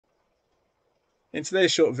In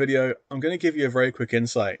today's short video, I'm going to give you a very quick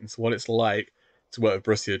insight into what it's like to work with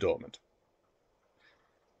Borussia Dortmund.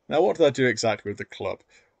 Now, what did I do exactly with the club?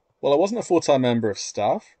 Well, I wasn't a full-time member of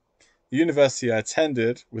staff. The university I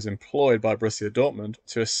attended was employed by Borussia Dortmund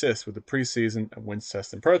to assist with the pre-season and winter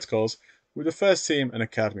testing protocols with the first team and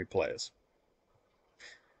academy players.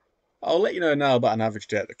 I'll let you know now about an average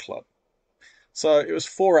day at the club. So it was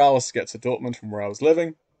 4 hours to get to Dortmund from where I was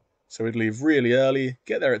living. So we'd leave really early,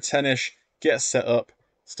 get there at 10ish, get set up,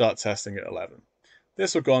 start testing at 11.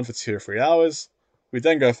 This would go on for 2 or 3 hours. We'd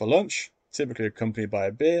then go for lunch, typically accompanied by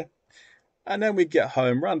a beer, and then we'd get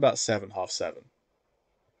home around about 7, half 7.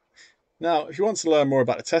 Now, if you want to learn more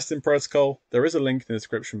about the testing protocol, there is a link in the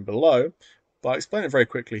description below, but I'll explain it very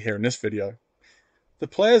quickly here in this video. The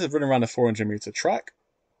players have run around a 400-meter track.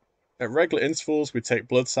 At regular intervals, we take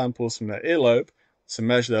blood samples from their earlobe to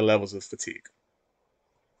measure their levels of fatigue.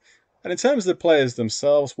 And in terms of the players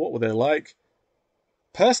themselves, what were they like?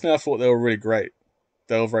 Personally, I thought they were really great.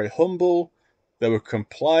 They were very humble, they were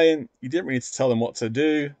compliant, you didn't really need to tell them what to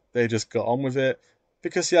do, they just got on with it,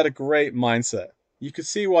 because he had a great mindset. You could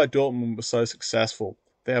see why Dortmund was so successful.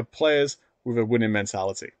 They have players with a winning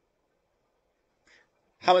mentality.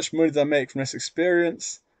 How much money did I make from this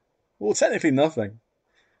experience? Well, technically nothing,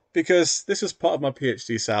 because this was part of my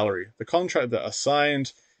PhD salary. The contract that I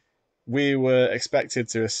signed, we were expected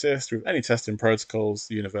to assist with any testing protocols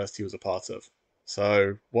the university was a part of.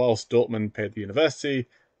 So whilst Dortmund paid the university,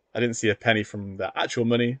 I didn't see a penny from their actual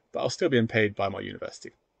money, but I was still being paid by my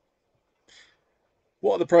university.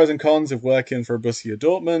 What are the pros and cons of working for Borussia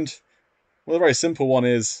Dortmund? Well, the very simple one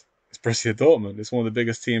is it's Borussia Dortmund. It's one of the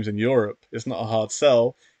biggest teams in Europe. It's not a hard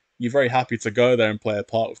sell. You're very happy to go there and play a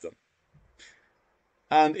part with them.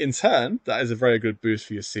 And in turn, that is a very good boost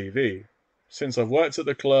for your CV. Since I've worked at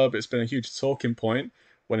the club, it's been a huge talking point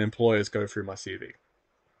when employers go through my CV.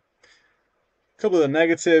 A couple of the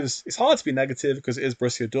negatives. It's hard to be negative because it is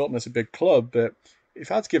Borussia Dortmund, it's a big club, but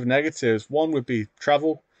if I had to give negatives, one would be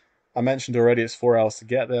travel. I mentioned already it's 4 hours to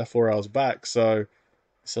get there, 4 hours back, so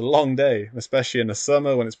it's a long day, especially in the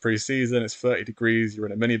summer when it's pre-season, it's 30 degrees, you're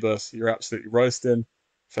in a minibus, you're absolutely roasting.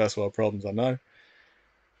 First world problems, I know.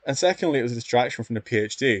 And secondly, it was a distraction from the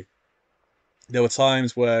PhD. There were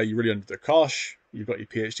times where you're really under the cosh, you've got your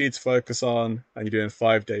PhD to focus on, and you're doing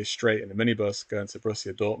 5 days straight in the minibus going to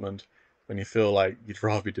Borussia Dortmund when you feel like you'd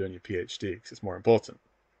rather be doing your PhD because it's more important.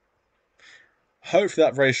 Hopefully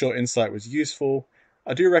that very short insight was useful.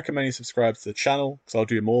 I do recommend you subscribe to the channel because I'll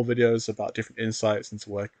do more videos about different insights into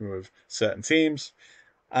working with certain teams.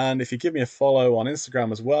 And if you give me a follow on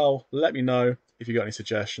Instagram as well, let me know if you got any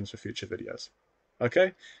suggestions for future videos.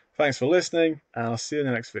 Okay, thanks for listening, and I'll see you in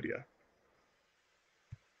the next video.